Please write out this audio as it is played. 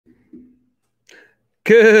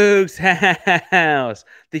Coogs House.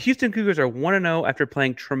 The Houston Cougars are 1-0 after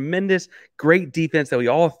playing tremendous, great defense that we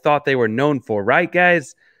all thought they were known for. Right,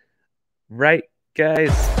 guys? Right, guys?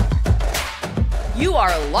 You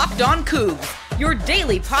are Locked On Cougs, your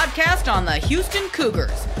daily podcast on the Houston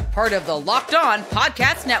Cougars, part of the Locked On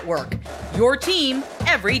Podcast Network, your team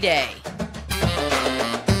every day.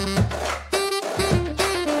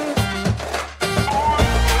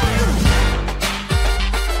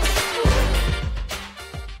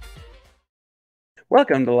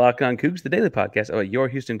 Welcome to Locked On Cougs, the daily podcast about your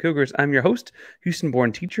Houston Cougars. I'm your host,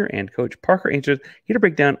 Houston-born teacher and coach Parker Ainsworth, here to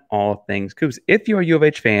break down all things Cougs. If you're a U of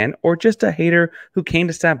H fan or just a hater who came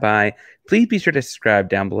to stop by, please be sure to subscribe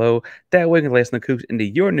down below. That way you can listen to Cougs into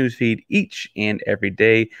your newsfeed each and every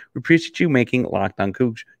day. We appreciate you making Locked On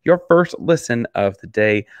Cougs your first listen of the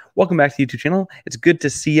day. Welcome back to the YouTube channel. It's good to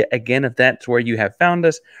see you again if that's where you have found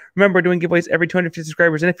us. Remember, we're doing giveaways every 250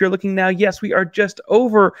 subscribers. And if you're looking now, yes, we are just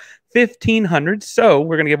over 1,500. So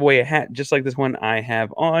we're going to give away a hat just like this one I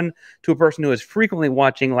have on to a person who is frequently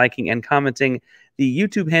watching, liking, and commenting. The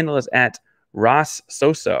YouTube handle is at Ross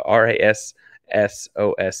Sosa, R-A-S-S-O-S.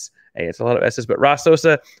 Hey, it's a lot of S's, but Ross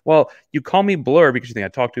Sosa, well, you call me Blur because you think I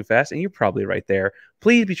talk too fast, and you're probably right there.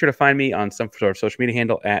 Please be sure to find me on some sort of social media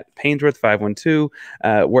handle at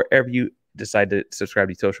Painsworth512, wherever you decide to subscribe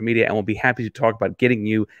to social media, and we'll be happy to talk about getting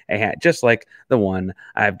you a hat just like the one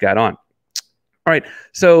I've got on. All right,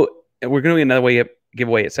 so we're going to do another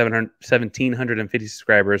giveaway at 1,750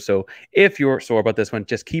 subscribers. So if you're sore about this one,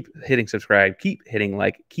 just keep hitting subscribe, keep hitting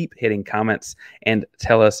like, keep hitting comments, and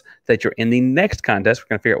tell us that you're in the next contest. We're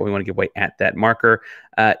going to figure out what we want to give away at that marker.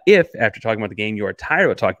 If after talking about the game, you are tired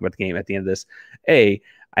of talking about the game at the end of this, A,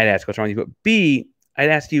 I'd ask what's wrong with you, but B, I'd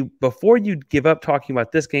ask you, before you give up talking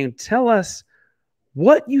about this game, tell us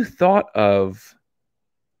what you thought of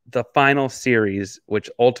the final series, which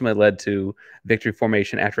ultimately led to victory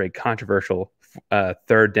formation after a controversial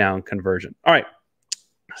third down conversion. All right.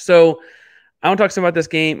 So I want to talk some about this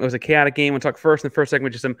game. It was a chaotic game. We'll talk first in the first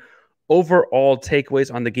segment, just some overall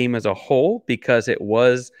takeaways on the game as a whole, because it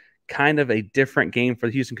was kind of a different game for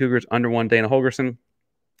the Houston Cougars under one Dana Holgorsen.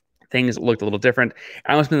 Things looked a little different.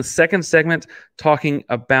 I want to spend the second segment talking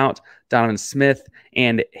about Donovan Smith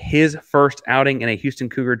and his first outing in a Houston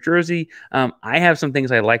Cougar jersey. I have some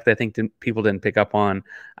things I like that I think people didn't pick up on.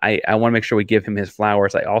 I want to make sure we give him his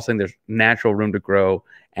flowers. I also think there's natural room to grow,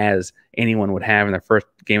 as anyone would have in their first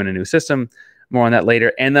game in a new system. More on that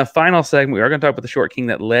later. And the final segment, we are going to talk about the short king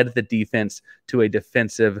that led the defense to a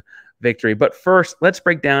defensive victory. But first, let's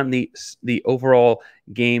break down the overall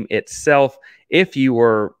game itself. If you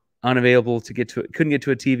were unavailable to get to it, couldn't get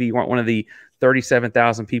to a TV, you weren't one of the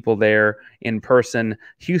 37,000 people there in person,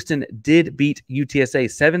 Houston did beat UTSA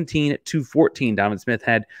 17-14. Donovan Smith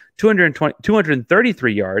had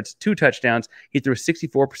 233 yards, 2 touchdowns. He threw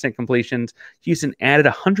 64% completions. Houston added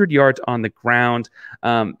 100 yards on the ground.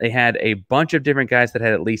 They had a bunch of different guys that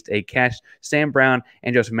had at least a catch. Sam Brown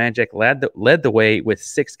and Joseph Manjack led the way with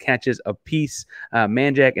 6 catches apiece.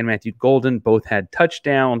 Manjack and Matthew Golden both had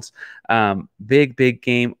touchdowns. Big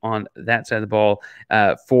game on that side of the ball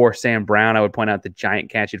for Sam Brown. I would point out the giant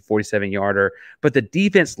catch at 47-yarder. But the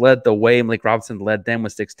defense led the way. Malik Robinson led them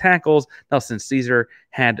with 6 tackles. Nelson Caesar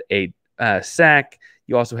had a sack.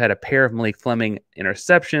 You also had a pair of Malik Fleming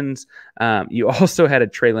interceptions. You also had a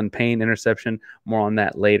Traylon Payne interception. More on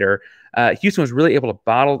that later. Houston was really able to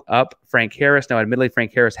bottle up Frank Harris. Now, admittedly,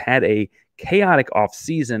 Frank Harris had a chaotic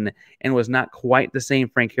offseason and was not quite the same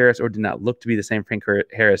Frank Harris, or did not look to be the same Frank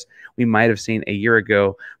Harris we might have seen a year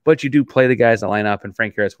ago. But you do play the guys that line up, and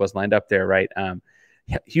Frank Harris was lined up there, right?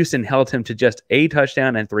 Houston held him to just a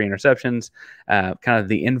touchdown and 3 interceptions, kind of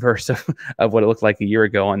the inverse of what it looked like a year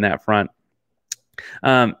ago on that front.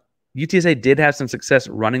 UTSA did have some success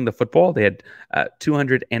running the football. They had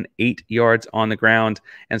 208 yards on the ground.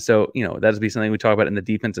 And so, that would be something we talk about in the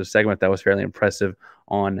defensive segment that was fairly impressive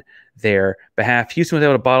on their behalf. Houston was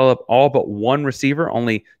able to bottle up all but one receiver.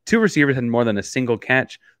 Only 2 receivers had more than a single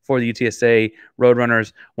catch for the UTSA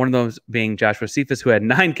Roadrunners, one of those being Joshua Cephas, who had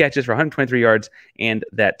 9 catches for 123 yards and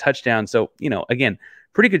that touchdown. So, again,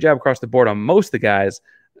 pretty good job across the board on most of the guys,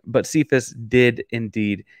 but Cephas did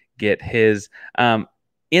indeed get his.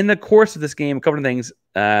 In the course of this game, a couple of things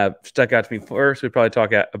stuck out to me. First, we'd probably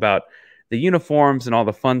talk about the uniforms and all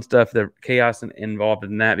the fun stuff, the chaos involved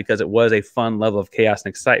in that, because it was a fun level of chaos and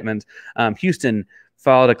excitement. Houston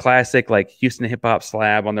followed a classic like Houston hip hop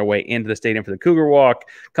slab on their way into the stadium for the Cougar Walk,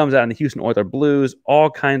 comes out in the Houston Oilers blues, all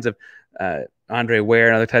kinds of Andre Ware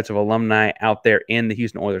and other types of alumni out there in the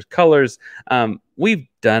Houston Oilers colors. We've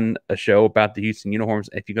done a show about the Houston uniforms.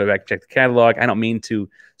 If you go back and check the catalog, I don't mean to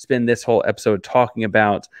spend this whole episode talking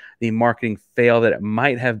about the marketing fail that it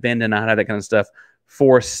might have been to not have that kind of stuff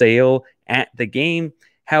for sale at the game.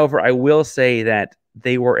 However, I will say that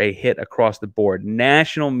they were a hit across the board.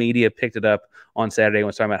 National media picked it up on Saturday and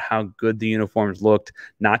was talking about how good the uniforms looked.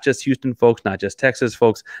 Not just Houston folks, not just Texas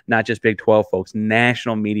folks, not just Big 12 folks.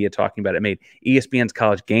 National media talking about it. It made ESPN's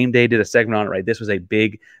College Game Day did a segment on it, right? This was a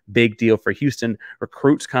big, big deal for Houston.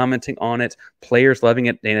 Recruits commenting on it. Players loving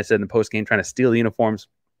it. Dana said in the postgame trying to steal the uniforms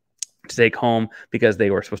to take home because they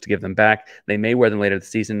were supposed to give them back. They may wear them later this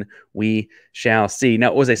season. We shall see. Now,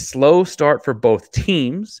 it was a slow start for both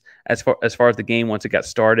teams as far as the game once it got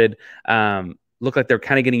started. Looked like they're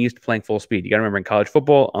kind of getting used to playing full speed. You got to remember in college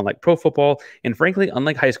football, unlike pro football, and frankly,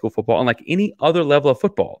 unlike high school football, unlike any other level of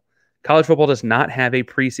football, college football does not have a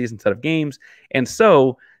preseason set of games. And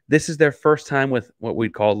so this is their first time with what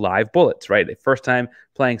we'd call live bullets, right? The first time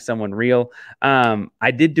playing someone real.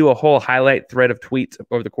 I did do a whole highlight thread of tweets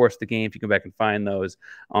over the course of the game. If you go back and find those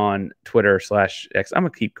on Twitter/X, I'm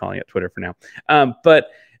going to keep calling it Twitter for now. But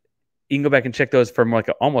you can go back and check those for more like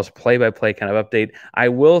an almost play-by-play kind of update. I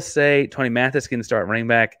will say Tony Mathis can start running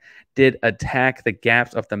back, did attack the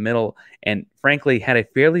gaps up the middle, and frankly had a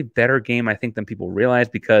fairly better game, I think, than people realize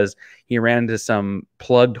because he ran into some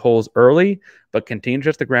plugged holes early, but continued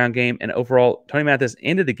just the ground game. And overall, Tony Mathis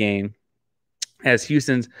ended the game as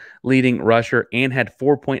Houston's leading rusher and had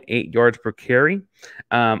 4.8 yards per carry.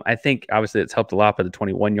 I think, obviously, it's helped a lot by the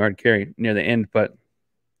 21-yard carry near the end, but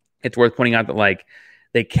it's worth pointing out that,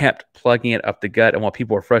 they kept plugging it up the gut, and while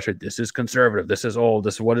people were frustrated, this is conservative, this is old,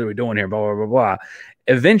 this is what are we doing here, blah, blah, blah, blah.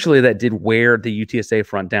 Eventually, that did wear the UTSA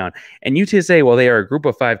front down. And UTSA, while they are a group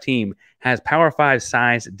of 5 team, has Power 5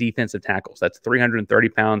 size defensive tackles. That's 330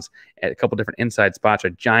 pounds at a couple different inside spots, are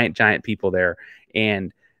giant people there.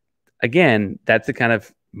 And again, that's the kind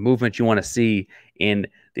of movement you want to see in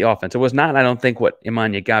the offense. It was not, I don't think, what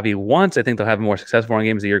Imanya Gavi wants. I think they'll have a more successful run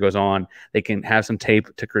game as the year goes on. They can have some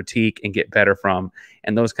tape to critique and get better from,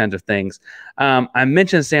 and those kinds of things. I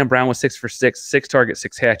mentioned Sam Brown was 6 for 6 targets,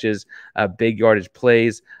 6 catches, big yardage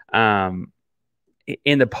plays. In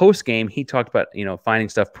the post game, he talked about finding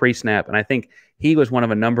stuff pre-snap, and I think he was one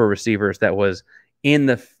of a number of receivers that was in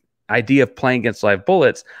the idea of playing against live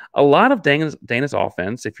bullets. A lot of Dana's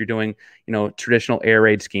offense, if you're doing traditional air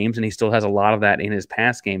raid schemes, and he still has a lot of that in his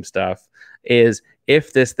pass game stuff, is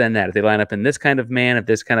if this then that. If they line up in this kind of man, if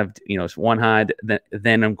this kind of one high,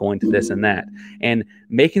 then I'm going to this and that. And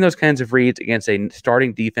making those kinds of reads against a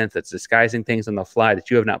starting defense that's disguising things on the fly that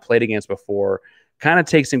you have not played against before kind of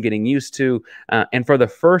takes some getting used to. And for the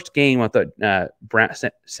first game, I thought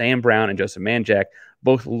Sam Brown and Joseph Manjack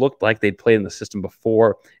both looked like they'd played in the system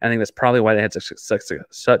before. I think that's probably why they had such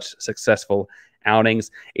successful outings.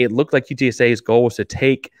 It looked like UTSA's goal was to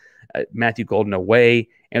take Matthew Golden away,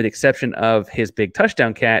 and with the exception of his big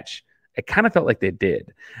touchdown catch, it kind of felt like they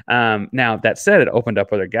did. Now, that said, it opened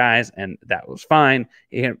up other guys, and that was fine.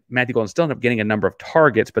 Matthew Golden still ended up getting a number of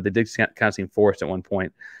targets, but they did kind of seem forced at one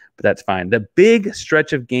point, but that's fine. The big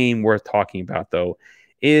stretch of game worth talking about, though,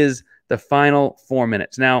 is the final 4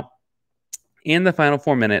 minutes. Now, in the final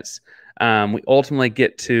 4 minutes, we ultimately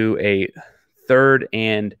get to a 3rd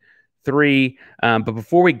and 3. But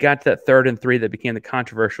before we got to that 3rd and 3 that became the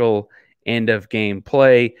controversial end of game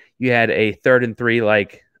play, you had a 3rd and 3,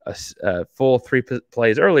 like a full 3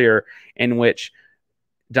 plays earlier, in which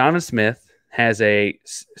Donovan Smith has a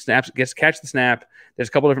snap, gets to catch the snap. There's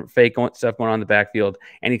a couple different fake stuff going on in the backfield,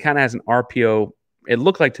 and he kind of has an RPO. It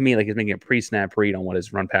looked like to me like he's making a pre-snap read on what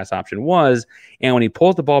his run-pass option was. And when he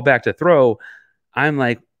pulls the ball back to throw, I'm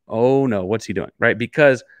like, oh, no, what's he doing, right?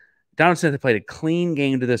 Because Donovan Smith had played a clean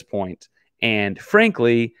game to this point. And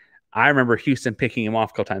frankly, I remember Houston picking him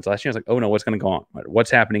off a couple times last year. I was like, oh, no, what's going to go on?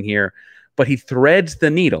 What's happening here? But he threads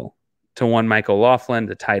the needle to one Michael Laughlin,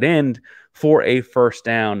 the tight end, for a first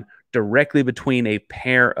down directly between a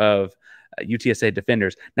pair of UTSA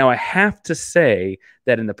defenders. Now, I have to say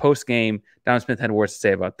that in the post game, Donovan Smith had words to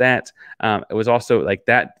say about that. It was also like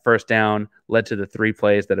that first down led to the 3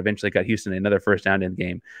 plays that eventually got Houston another first down in the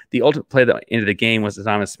game. The ultimate play that ended the game was the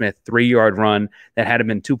Donovan Smith 3-yard run that had it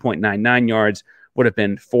been 2.99 yards, would have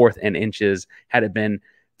been 4th and inches. Had it been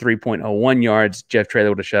 3.01 yards, Jeff Traylor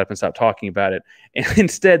would have shut up and stopped talking about it. And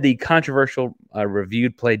instead, the controversial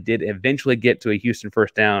reviewed play did eventually get to a Houston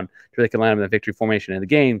first down to they could line up in the victory formation in the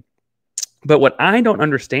game. But what I don't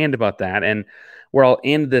understand about that, and where I'll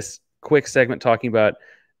end this quick segment talking about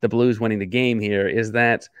the Blues winning the game here, is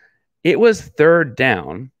that it was 3rd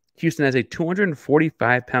down. Houston has a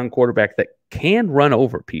 245-pound quarterback that can run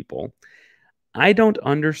over people. I don't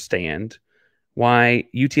understand why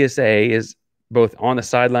UTSA is both on the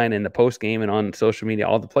sideline in the post game and on social media,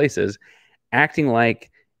 all the places, acting like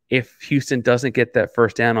if Houston doesn't get that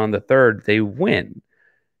first down on the third, they win.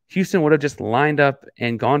 Houston would have just lined up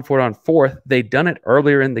and gone for it on fourth. They'd done it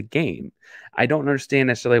earlier in the game. I don't understand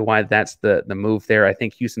necessarily why that's the move there. I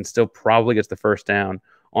think Houston still probably gets the first down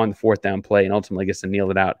on the fourth down play and ultimately gets to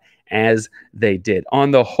kneel it out as they did.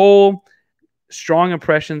 On the whole, strong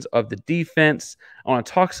impressions of the defense. I want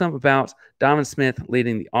to talk some about Donovan Smith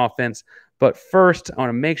leading the offense. But first, I want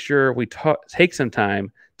to make sure we take some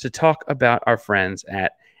time to talk about our friends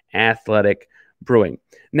at Athletic Brewing.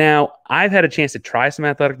 Now, I've had a chance to try some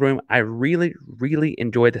Athletic Brewing. I really, really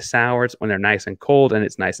enjoy the sours when they're nice and cold and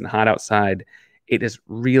it's nice and hot outside. It is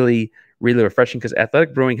really, really refreshing because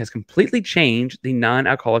Brewing has completely changed the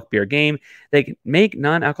non-alcoholic beer game. They can make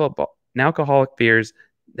non-alcoholic beers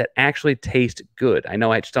that actually taste good. I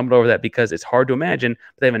know I stumbled over that because it's hard to imagine,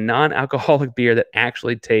 but they have a non-alcoholic beer that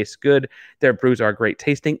actually tastes good. Their brews are great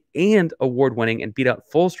tasting and award-winning and beat out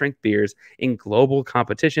full-strength beers in global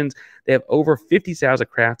competitions. They have over 50 styles of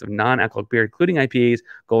craft of non-alcoholic beer, including IPAs,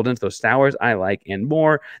 Goldens, those sours I like, and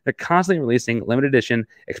more. They're constantly releasing limited edition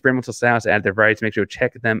experimental styles to add their variety, to make sure to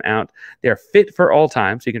check them out. They're fit for all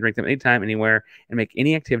time, so you can drink them anytime, anywhere, and make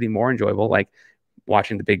any activity more enjoyable, like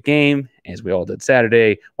watching the big game, as we all did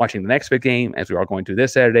Saturday, watching the next big game, as we are going to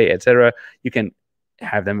this Saturday, etc. You can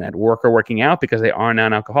have them at work or working out because they are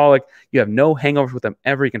non-alcoholic. You have no hangovers with them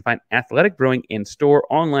ever. You can find Athletic Brewing in store,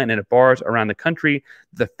 online, and at bars around the country.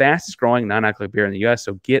 The fastest growing non-alcoholic beer in the U.S.,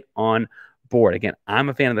 so get on board. Again, I'm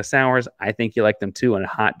a fan of the sours. I think you like them too on a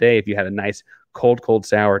hot day. If you had a nice cold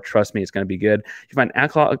sour, trust me, it's going to be good. You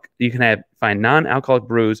can find non-alcoholic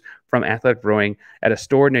brews from Athletic Brewing at a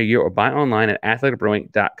store near you or buy online at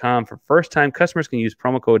athleticbrewing.com. For first-time customers can use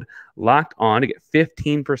promo code LOCKEDON to get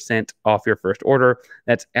 15% off your first order.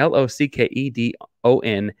 That's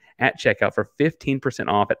LOCKEDON at checkout for 15%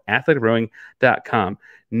 off at athleticbrewing.com.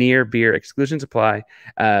 Near beer exclusions apply.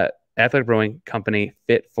 Athletic Brewing Company,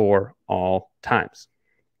 fit for all times.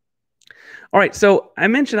 All right, so I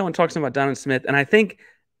mentioned I want to talk some about Donovan Smith, and I think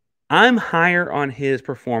I'm higher on his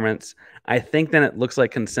performance, I think, than it looks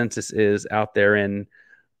like consensus is out there in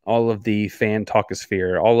all of the fan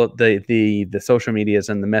talkosphere, all of the social medias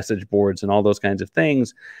and the message boards and all those kinds of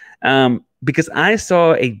things, because I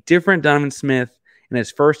saw a different Donovan Smith in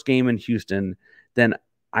his first game in Houston than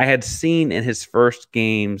I had seen in his first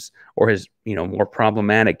games or his, more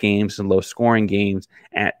problematic games and low-scoring games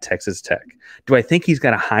at Texas Tech. Do I think he's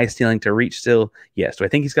got a high ceiling to reach still? Yes. Do I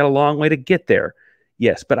think he's got a long way to get there?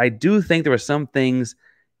 Yes. But I do think there were some things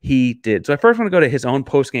he did. So I first want to go to his own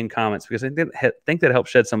post-game comments because I think that helped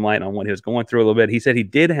shed some light on what he was going through a little bit. He said he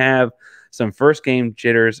did have some first-game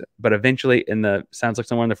jitters, but eventually sounds like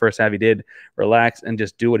somewhere in the first half, he did relax and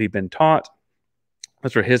just do what he'd been taught.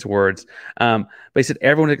 Those were his words. But he said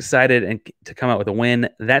everyone's excited to come out with a win.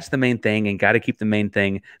 That's the main thing, and got to keep the main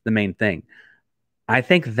thing the main thing. I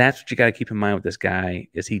think that's what you got to keep in mind with this guy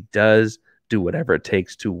is he does do whatever it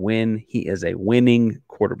takes to win. He is a winning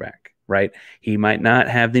quarterback, right? He might not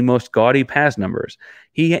have the most gaudy pass numbers.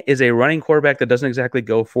 He is a running quarterback that doesn't exactly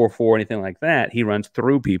go 4-4 or anything like that. He runs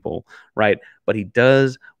through people, right? But he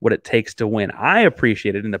does what it takes to win. I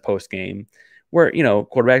appreciate it in the post game where,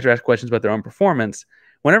 quarterbacks are asked questions about their own performance.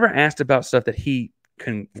 Whenever asked about stuff that he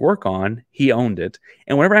can work on, he owned it.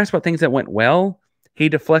 And whenever asked about things that went well, he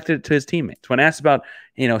deflected it to his teammates. When asked about,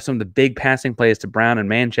 some of the big passing plays to Brown and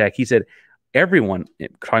Manchak, he said, everyone,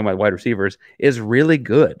 talking about wide receivers, is really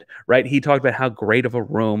good, right? He talked about how great of a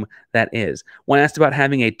room that is. When asked about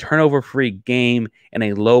having a turnover-free game and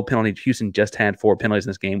a low penalty, Houston just had 4 penalties in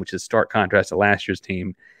this game, which is stark contrast to last year's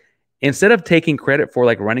team. Instead of taking credit for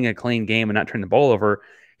running a clean game and not turning the ball over,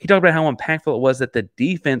 he talked about how impactful it was that the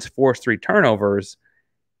defense forced 3 turnovers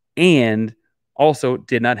and also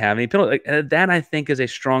did not have any penalties. That, I think, is a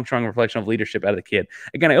strong reflection of leadership out of the kid.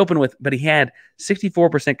 Again, I opened with, but he had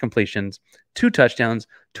 64% completions, 2 touchdowns,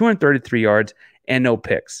 233 yards, and no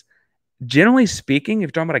picks. Generally speaking, if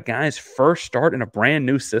you're talking about a guy's first start in a brand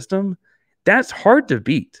new system, that's hard to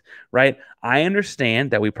beat, right? I understand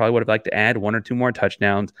that we probably would have liked to add 1 or 2 more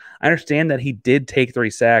touchdowns. I understand that he did take 3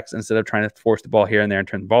 sacks instead of trying to force the ball here and there and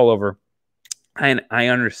turn the ball over. And I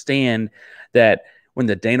understand that when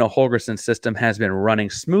the Dana Holgorsen system has been running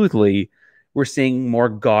smoothly, we're seeing more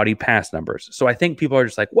gaudy pass numbers. So I think people are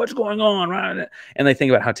just like, what's going on? Right? And they think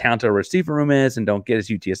about how talented a receiver room is and don't get as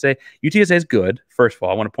UTSA. UTSA is good. First of all,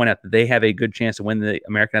 I want to point out that they have a good chance to win the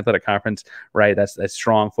American Athletic Conference, right? That's a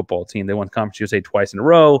strong football team. They won Conference USA twice in a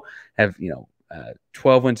row, have,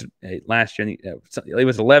 12 wins last year. It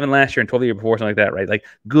was 11 last year and 12 the year before, something like that, right? Like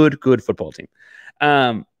good football team.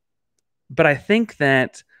 But I think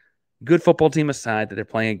that good football team aside that they're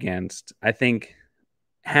playing against, I think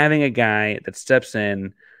having a guy that steps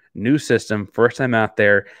in, new system, first time out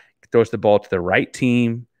there, throws the ball to the right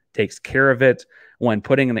team, takes care of it when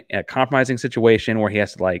putting in a compromising situation where he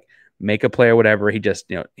has to like make a play or whatever. He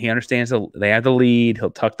just, he understands they have the lead. He'll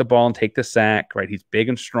tuck the ball and take the sack, right? He's big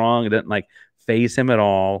and strong. It doesn't like phase him at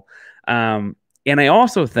all. And I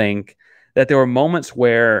also think that there were moments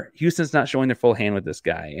where Houston's not showing their full hand with this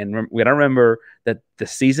guy. And we gotta remember that the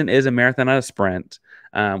season is a marathon, not a sprint.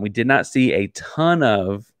 We did not see a ton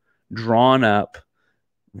of drawn up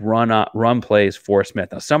run plays for Smith.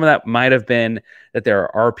 Now, some of that might have been that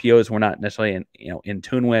there are RPOs we're not necessarily in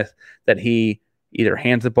tune with, that he either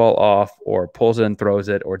hands the ball off or pulls it and throws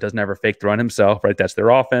it or doesn't ever fake the run himself, right? That's their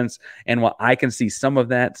offense. And while I can see some of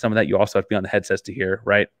that you also have to be on the headsets to hear,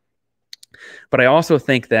 right? But I also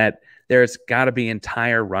think that there's got to be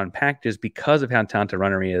entire run packages because of how talented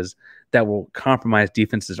runner he is that will compromise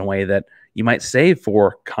defenses in a way that you might save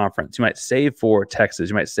for conference, you might save for Texas,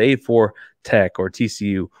 you might save for Tech or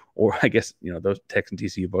TCU, or I guess those Tech and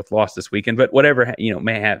TCU both lost this weekend, but whatever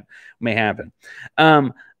may happen.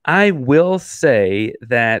 I will say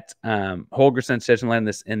that Holgorsen said something like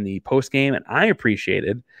this in the post game, and I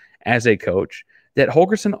appreciated as a coach that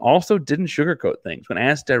Holgorsen also didn't sugarcoat things. When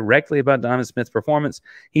asked directly about Donovan Smith's performance,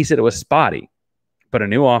 he said it was spotty, but a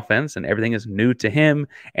new offense and everything is new to him.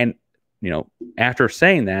 And after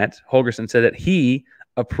saying that, Holgorsen said that he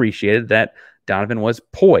appreciated that Donovan was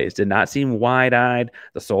poised, did not seem wide-eyed.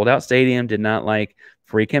 The sold-out stadium did not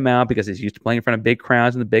freak him out because he's used to playing in front of big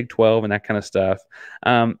crowds in the Big 12 and that kind of stuff.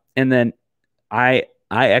 And then I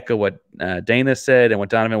echo what Dana said and what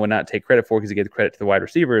Donovan would not take credit for because he gave credit to the wide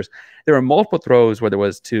receivers. There were multiple throws where there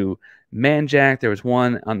was to Manjack. There was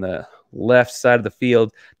one on the left side of the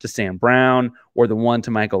field to Sam Brown, or the one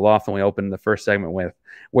to Michael Laughlin we opened the first segment with,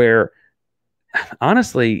 where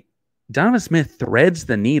honestly, Donovan Smith threads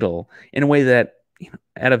the needle in a way that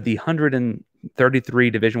out of the 133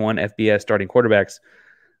 Division I FBS starting quarterbacks,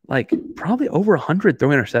 probably over 100 throw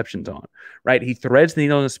interceptions on, right? He threads the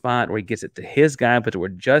needle in a spot where he gets it to his guy, but to where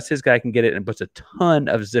just his guy can get it and puts a ton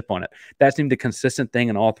of zip on it. That seemed the consistent thing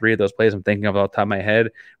in all three of those plays I'm thinking of off the top of my head,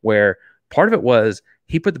 where part of it was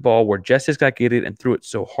he put the ball where just his guy could get it and threw it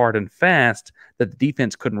so hard and fast that the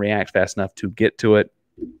defense couldn't react fast enough to get to it.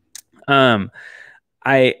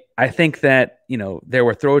 I think that, there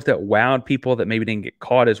were throws that wowed people that maybe didn't get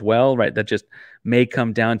caught as well, right? That just may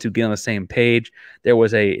come down to getting on the same page. There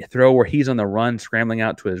was a throw where he's on the run, scrambling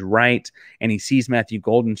out to his right, and he sees Matthew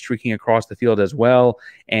Golden streaking across the field as well.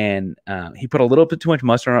 And he put a little bit too much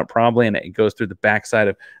mustard on it probably, and it goes through the backside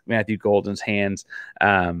of Matthew Golden's hands.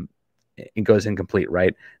 It goes incomplete,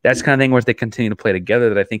 right? That's the kind of thing where they continue to play together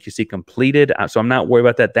that I think you see completed. So I'm not worried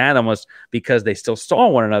about that. That almost, because they still saw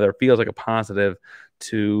one another, feels like a positive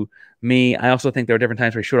to me. I also think there are different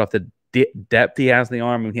times where he showed off the depth he has in the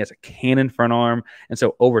arm. I mean, he has a cannon for an arm, and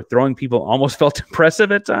so overthrowing people almost felt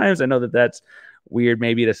impressive at times. I know that that's weird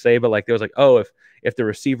maybe to say, but there was if the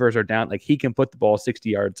receivers are down, he can put the ball 60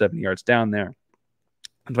 yards, 70 yards down there.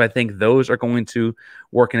 So I think those are going to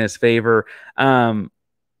work in his favor.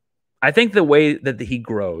 I think the way that he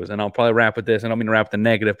grows, and I'll probably wrap with this, I don't mean to wrap with the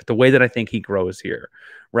negative, but the way that I think he grows here,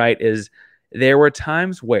 right, is there were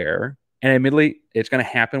times where, and admittedly, it's going to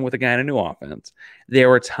happen with a guy in a new offense, there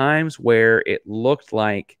were times where it looked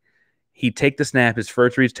like he'd take the snap, his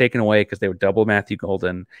first read's taken away because they would double Matthew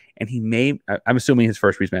Golden, and I'm assuming his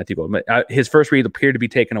first read's Matthew Golden, but his first read appeared to be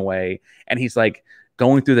taken away, and he's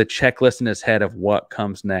going through the checklist in his head of what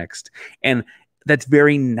comes next. And that's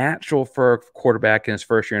very natural for a quarterback in his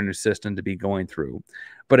first year in a new system to be going through.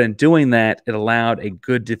 But in doing that, it allowed a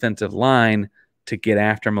good defensive line to get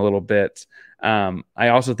after him a little bit. I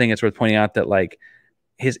also think it's worth pointing out that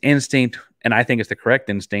his instinct, and I think it's the correct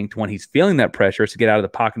instinct when he's feeling that pressure, is to get out of the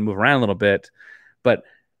pocket and move around a little bit. But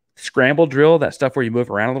scramble drill, that stuff where you move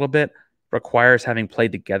around a little bit, requires having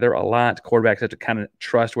played together a lot. Quarterbacks have to kind of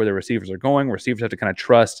trust where the receivers are going. Receivers have to kind of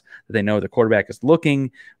trust that they know the quarterback is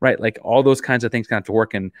looking, right? All those kinds of things kind of have to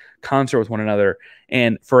work in concert with one another.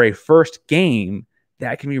 And for a first game,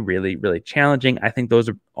 that can be really, really challenging. I think those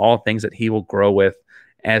are all things that he will grow with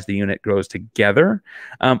as the unit grows together.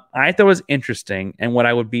 I thought it was interesting, and what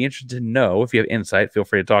I would be interested to know, if you have insight, feel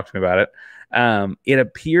free to talk to me about it. It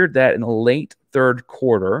appeared that in the late third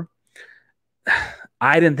quarter,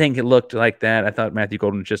 I didn't think it looked like that. I thought Matthew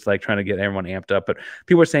Golden was just trying to get everyone amped up, but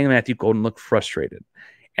people were saying Matthew Golden looked frustrated.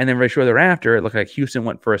 And then very shortly thereafter, it looked like Houston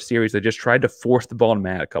went for a series that just tried to force the ball to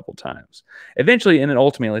Matt a couple times. Eventually, and then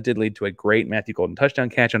ultimately, it did lead to a great Matthew Golden touchdown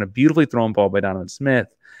catch on a beautifully thrown ball by Donovan Smith.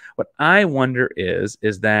 What I wonder is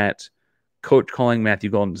that coach calling Matthew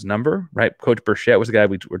Golden's number, right? Coach Burchett was the guy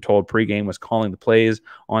we were told pregame was calling the plays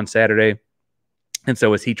on Saturday. And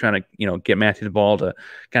so is he trying to, get Matthew the ball to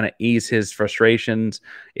kind of ease his frustrations?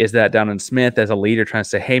 Is that Donovan Smith as a leader trying to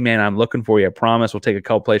say, hey, man, I'm looking for you. I promise we'll take a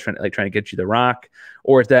couple plays trying to get you the rock?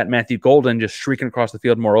 Or is that Matthew Golden just shrieking across the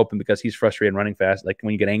field more open because he's frustrated and running fast? Like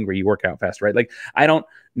when you get angry, you work out fast, right? Like I don't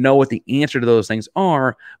know what the answer to those things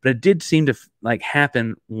are, but it did seem to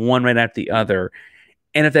happen one right after the other.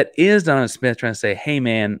 And if that is Donovan Smith trying to say, hey,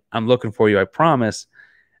 man, I'm looking for you, I promise,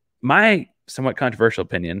 my somewhat controversial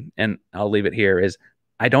opinion, and I'll leave it here, is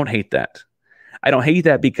I don't hate that. I don't hate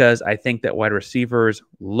that because I think that wide receivers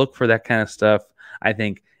look for that kind of stuff. I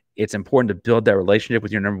think it's important to build that relationship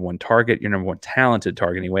with your number one target, your number one talented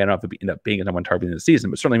target anyway. I don't know if it end up being a number one target in the season,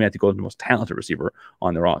 but certainly Matthew Golden is the most talented receiver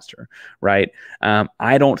on the roster, right?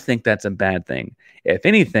 I don't think that's a bad thing. If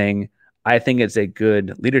anything, I think it's a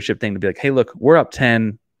good leadership thing to be like, hey, look, we're up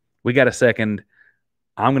 10. We got a second.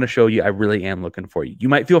 I'm going to show you I really am looking for you. You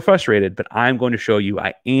might feel frustrated, but I'm going to show you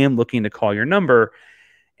I am looking to call your number.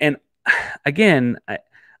 And again,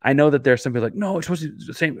 I know that there's some people like, no, it's supposed to be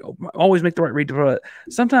the same. Always make the right read.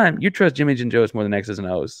 Sometimes you trust Jimmy and Joe's more than X's and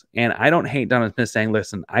O's. And I don't hate Donovan Smith saying,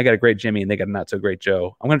 listen, I got a great Jimmy and they got a not so great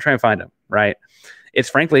Joe. I'm going to try and find him, right? It's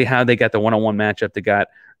frankly how they got the one-on-one matchup. They got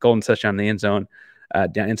Golden touchdown in the end zone,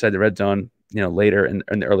 down inside the red zone, later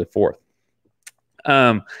in the early fourth.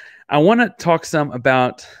 I want to talk some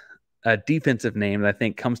about a defensive name that I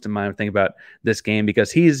think comes to mind when I think about this game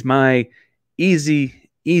because he's my easy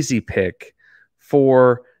pick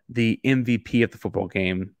for the MVP of the football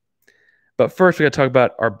game. But first, we got to talk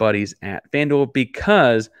about our buddies at FanDuel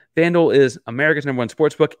because FanDuel is America's number one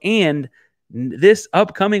sportsbook, and this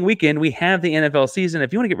upcoming weekend, we have the NFL season.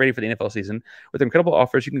 If you want to get ready for the NFL season with incredible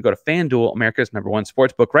offers, you can go to FanDuel, America's number one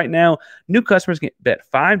sportsbook. Right now, new customers can bet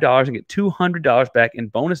 $5 and get $200 back in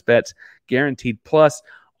bonus bets guaranteed. Plus,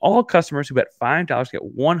 all customers who bet $5 get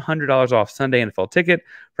 $100 off Sunday NFL ticket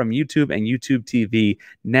from YouTube and YouTube TV.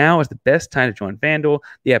 Now is the best time to join FanDuel.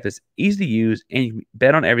 The app is easy to use, and you can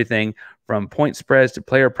bet on everything from point spreads to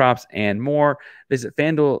player props and more. Visit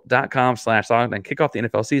FanDuel.com/locked and kick off the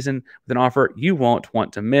NFL season with an offer you won't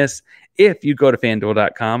want to miss. If you go to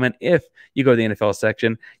FanDuel.com and if you go to the NFL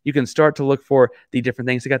section, you can start to look for the different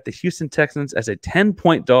things. They got the Houston Texans as a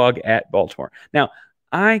 10-point dog at Baltimore. Now,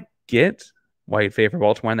 I get why you'd favor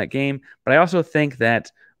Baltimore in that game, but I also think that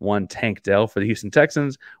one Tank Dell for the Houston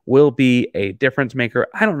Texans will be a difference maker.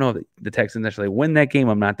 I don't know that the Texans necessarily win that game.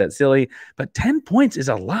 I'm not that silly, but 10 points is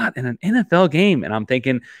a lot in an NFL game. And I'm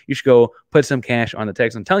thinking you should go put some cash on the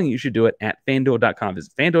Texans. I'm telling you, you should do it at FanDuel.com.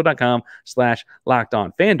 Visit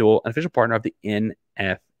FanDuel.com/LockedOn. FanDuel, an official partner of the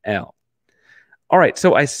NFL. All right,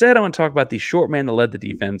 so I said I want to talk about the short man that led the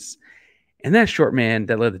defense. And that short man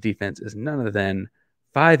that led the defense is none other than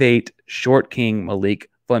 5'8", short king Malik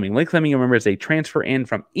Fleming. Malik Fleming, you remember, is a transfer in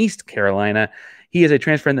from East Carolina. He is a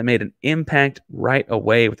transfer in that made an impact right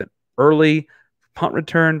away with an early punt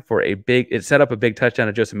return for it set up a big touchdown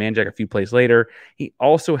to Joseph Manjack a few plays later. He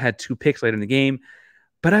also had 2 picks later in the game.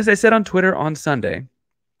 But as I said on Twitter on Sunday,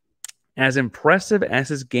 as impressive as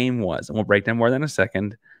his game was, and we'll break down more than a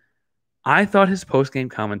second, I thought his post-game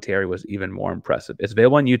commentary was even more impressive. It's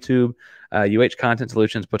available on YouTube. Content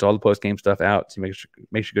Solutions puts all the post-game stuff out, so make sure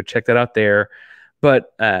you go check that out there.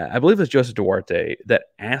 But I believe it was Joseph Duarte that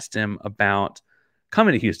asked him about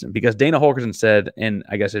coming to Houston because Dana Holgorsen said, and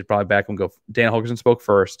I guess it's probably back when Dana Holgorsen spoke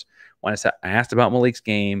first. When I asked about Malik's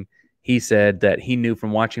game, he said that he knew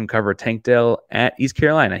from watching him cover Tank Dell at East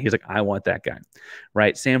Carolina. He's like, I want that guy,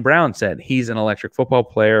 right? Sam Brown said he's an electric football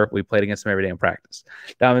player. We played against him every day in practice.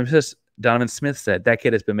 Donovan Smith said that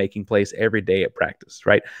kid has been making plays every day at practice,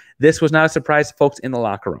 right? This was not a surprise to folks in the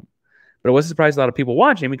locker room, but it was a surprise to a lot of people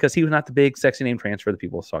watching because he was not the big sexy name transfer that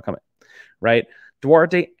people saw coming, right?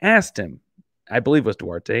 Duarte asked him, I believe it was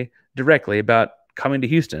Duarte, directly about coming to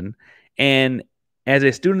Houston. And as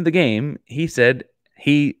a student of the game, he said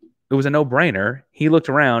it was a no-brainer. He looked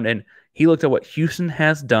around and he looked at what Houston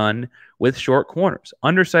has done with short corners,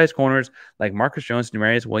 undersized corners like Marcus Jones,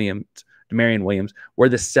 Demarion Williams were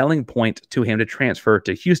the selling point to him to transfer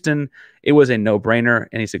to Houston. It was a no-brainer.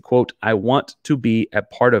 And he said, quote, I want to be a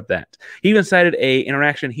part of that. He even cited a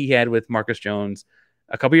interaction he had with Marcus Jones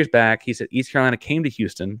a couple years back. He said East Carolina came to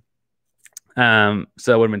Houston. So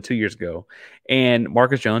it would have been 2 years ago. And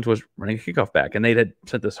Marcus Jones was running a kickoff back. And they had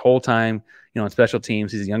spent this whole time, on special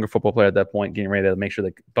teams. He's a younger football player at that point, getting ready to make sure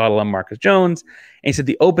they bottle on Marcus Jones. And he said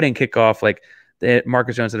the opening kickoff,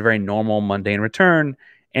 Marcus Jones had a very normal, mundane return,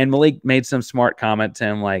 and Malik made some smart comment to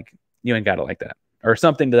him like, "You ain't got it like that," or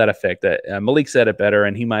something to that effect. That Malik said it better,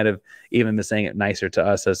 and he might have even been saying it nicer to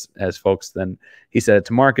us as folks than he said it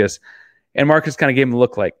to Marcus. And Marcus kind of gave him a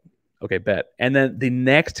look like, "Okay, bet." And then the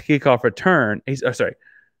next kickoff return,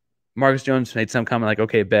 Marcus Jones made some comment like,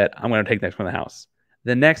 "Okay, bet, I'm going to take the next one to the house."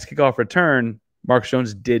 The next kickoff return, Marcus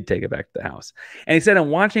Jones did take it back to the house. And he said, in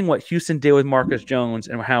watching what Houston did with Marcus Jones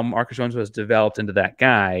and how Marcus Jones was developed into that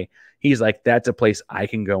guy, he's like, that's a place I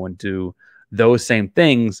can go and do those same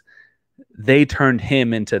things. They turned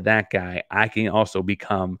him into that guy. I can also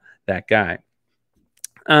become that guy.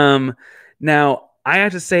 Now, I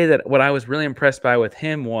have to say that what I was really impressed by with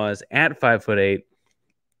him was at 5'8",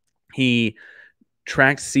 he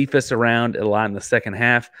tracked Cephas around a lot in the second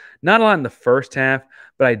half, not a lot in the first half,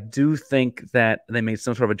 but I do think that they made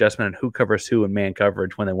some sort of adjustment on who covers who in man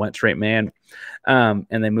coverage when they went straight man, and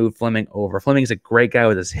they moved Fleming over. Fleming's a great guy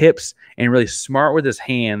with his hips and really smart with his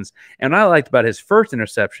hands. And what I liked about his first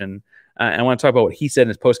interception, and I want to talk about what he said in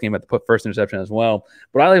his postgame about the first interception as well.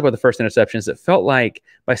 What I like about the first interception is it felt like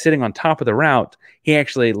by sitting on top of the route, he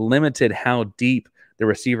actually limited how deep the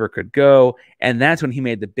receiver could go, and that's when he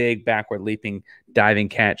made the big backward leaping diving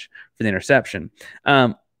catch for the interception.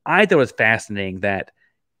 I thought it was fascinating that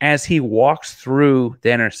as he walks through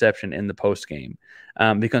the interception in the postgame,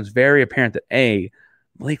 becomes very apparent that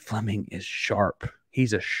Malik Fleming is sharp.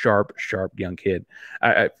 He's a sharp young kid.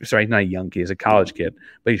 Sorry, not a young kid. He's a college kid,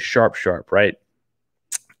 but he's sharp, right?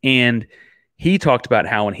 And he talked about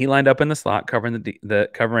how when he lined up in the slot covering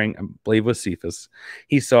covering, I believe, was Cephas,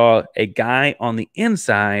 he saw a guy on the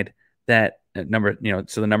inside that the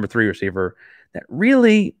number 3 receiver that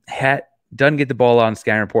really doesn't get the ball out in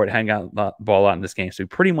scouting report, hadn't got the ball out in this game. So he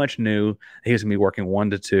pretty much knew he was going to be working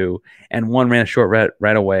 1-2, and one ran a short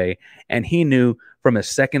right away. And he knew from his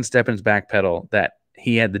second step in his back pedal that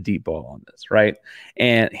he had the deep ball on this, right?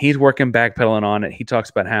 And he's working backpedaling on it. He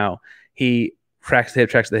talks about how he tracks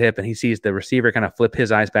the hip, and he sees the receiver kind of flip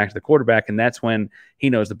his eyes back to the quarterback, and that's when he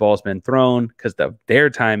knows the ball's been thrown because of their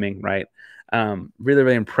timing, right? Really,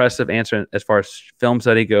 really impressive answer as far as film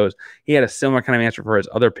study goes. He had a similar kind of answer for his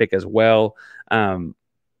other pick as well.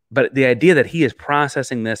 But the idea that he is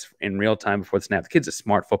processing this in real time before the snap, the kid's a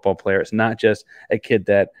smart football player. It's not just a kid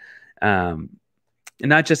that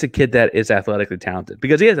is athletically talented,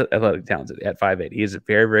 because he is athletically talented at 5'8". He is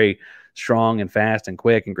very, very strong and fast and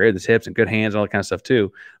quick and great with his hips and good hands and all that kind of stuff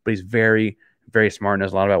too. But he's very, very smart and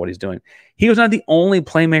knows a lot about what he's doing. He was not the only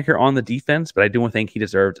playmaker on the defense, but I do think he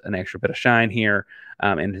deserved an extra bit of shine here.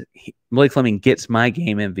 Malik Fleming gets my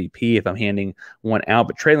game MVP if I'm handing one out.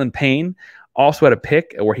 But Traylon Payne also had a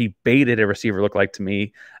pick where he baited a receiver, looked like to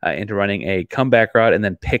me, into running a comeback route and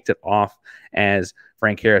then picked it off as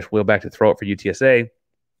Frank Harris wheeled back to throw it for UTSA.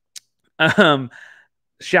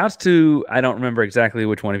 Shouts to, I don't remember exactly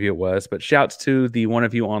which one of you it was, but shouts to the one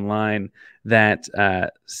of you online that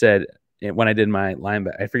said, when I did my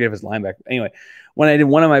linebacker, I forget if it was linebacker. Anyway, when I did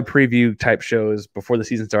one of my preview type shows before the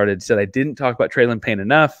season started, said I didn't talk about Traylon Payne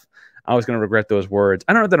enough. I was going to regret those words.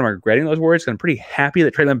 I don't know that I'm regretting those words, because I'm pretty happy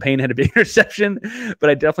that Traylon Payne had a big interception,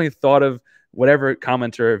 but I definitely thought of whatever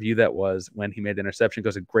commenter of you that was when he made the interception. It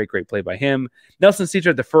was a great play by him. Nelson Caesar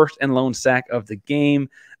had the first and lone sack of the game.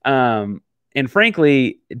 And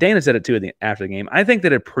frankly, Dana said it too after the game. I think they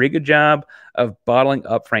did a pretty good job of bottling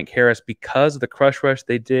up Frank Harris because of the crush rush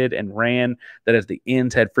they did and ran, that as the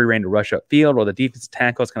ends had free reign to rush upfield, while the defensive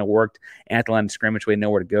tackles kind of worked at the line of scrimmage where they know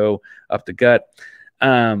where to go up the gut.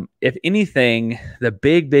 If anything, the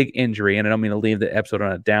big injury, and I don't mean to leave the episode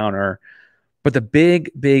on a downer, but the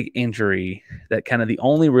big injury that kind of the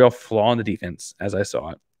only real flaw in the defense, as I saw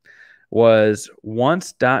it, was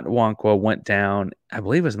once Dot Nwankwo went down, I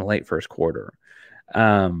believe it was in the late first quarter,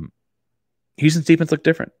 Houston's defense looked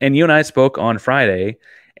different. And you and I spoke on Friday,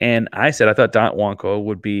 and I said I thought Dot Nwankwo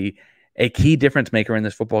would be a key difference maker in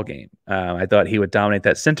this football game. I thought he would dominate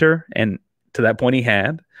that center, and to that point he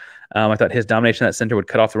had. I thought his domination at center would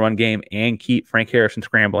cut off the run game and keep Frank Harris from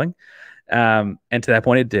scrambling. And to that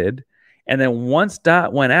point it did. And then once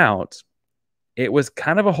Dot went out, it was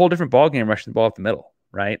kind of a whole different ballgame rushing the ball up the middle,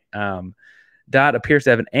 right? Dot appears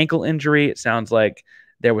to have an ankle injury. It sounds like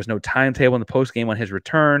there was no timetable in the postgame on his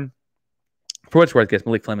return. For what's worth, I guess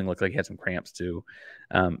Malik Fleming looked like he had some cramps too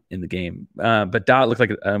in the game. But Dot looked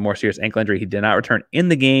like a more serious ankle injury. He did not return in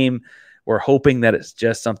the game. We're hoping that it's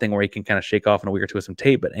just something where he can kind of shake off in a week or two with some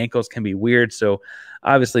tape, but ankles can be weird. So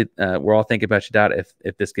obviously we're all thinking about you, Dot,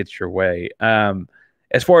 if this gets your way.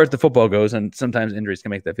 As far as the football goes, and sometimes injuries can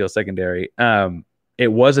make that feel secondary, it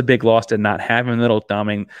was a big loss to not have him in the middle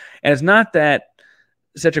dominating. And it's not that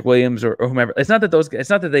Cedric Williams or whomever. It's not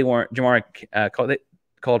that they weren't Jamar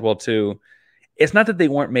Caldwell too. It's not that they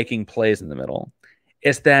weren't making plays in the middle.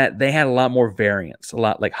 It's that they had a lot more variance, a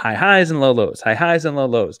lot like high highs and low lows, high highs and low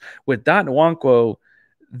lows. With Dot Nwankwo,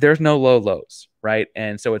 there's no low lows, right?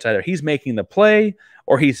 And so it's either he's making the play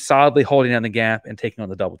or he's solidly holding down the gap and taking on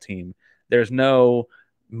the double team. There's no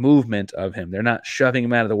movement of him. They're not shoving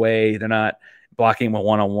him out of the way. They're not blocking him a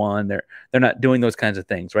one-on-one. They're not doing those kinds of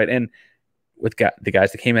things, right? And with the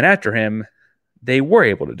guys that came in after him, they were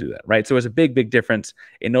able to do that, right? So it was a big difference,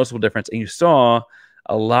 a noticeable difference. And you saw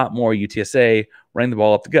a lot more UTSA running the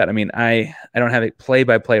ball up the gut. I mean, I don't have a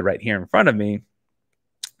play-by-play right here in front of me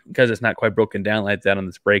because it's not quite broken down like that on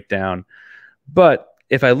this breakdown. But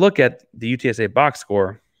if I look at the UTSA box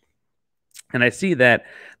score, and I see that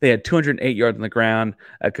they had 208 yards on the ground,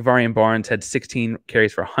 Kavarian Barnes had 16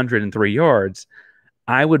 carries for 103 yards,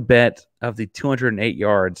 I would bet of the 208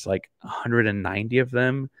 yards, like 190 of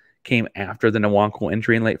them came after the Nwankwo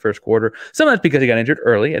injury in late first quarter. Some of that's because he got injured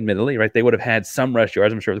early, admittedly, right? They would have had some rush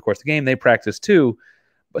yards, I'm sure, over the course of the game. They practiced too.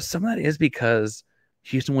 But some of that is because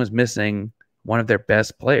Houston was missing one of their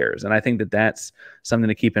best players. And I think that that's something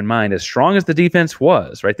to keep in mind. As strong as the defense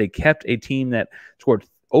was, right? They kept a team that scored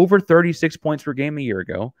over 36 points per game a year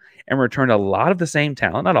ago and returned a lot of the same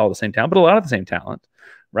talent, not all the same talent, but a lot of the same talent,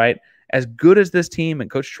 right? As good as this team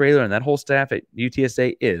and Coach Traylor and that whole staff at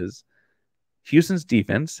UTSA is, Houston's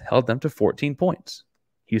defense held them to 14 points.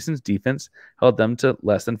 Houston's defense held them to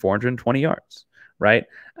less than 420 yards, right?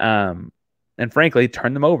 And frankly,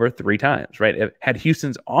 turned them over 3 times, right? Had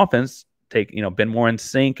Houston's offense been more in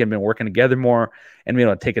sync and been working together more and been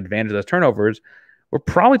able to take advantage of those turnovers, we're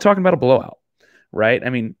probably talking about a blowout, right?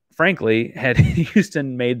 I mean, frankly, had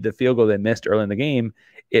Houston made the field goal they missed early in the game,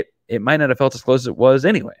 it might not have felt as close as it was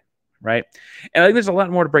anyway, right? And I think there's a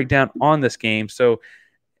lot more to break down on this game. So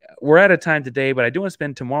we're out of time today, but I do want to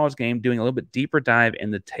spend tomorrow's game doing a little bit deeper dive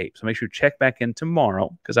in the tape. So make sure you check back in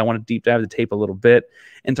tomorrow because I want to deep dive the tape a little bit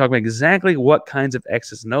and talk about exactly what kinds of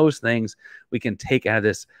X's and O's things we can take out of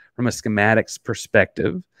this from a schematics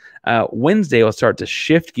perspective. Wednesday, we'll start to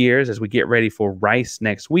shift gears as we get ready for Rice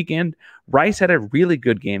next weekend. Rice had a really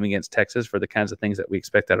good game against Texas for the kinds of things that we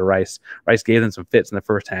expect out of Rice. Rice gave them some fits in the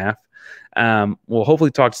first half. We'll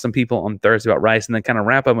hopefully talk to some people on Thursday about Rice and then kind of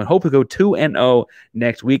wrap up and hopefully go 2-0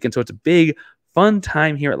 next week. And so it's a big, fun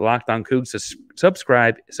time here at Locked On Cougs. So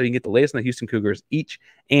subscribe so you can get the latest on the Houston Cougars each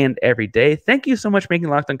and every day. Thank you so much for making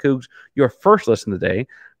Locked On Cougs your first listen of the day.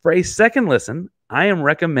 For a second listen, I am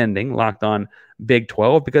recommending Locked On Big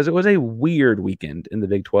 12 because it was a weird weekend in the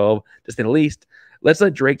Big 12, to say the least. Let's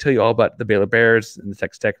let Drake tell you all about the Baylor Bears and the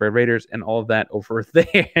Texas Tech Red Raiders and all of that over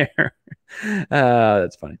there.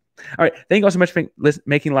 That's funny. All right. Thank you all so much for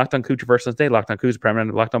making Locked On Cougs your first listen today. Locked On Cougs, primary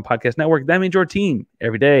of the Locked On Podcast Network. That means your team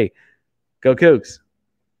every day. Go Cougs.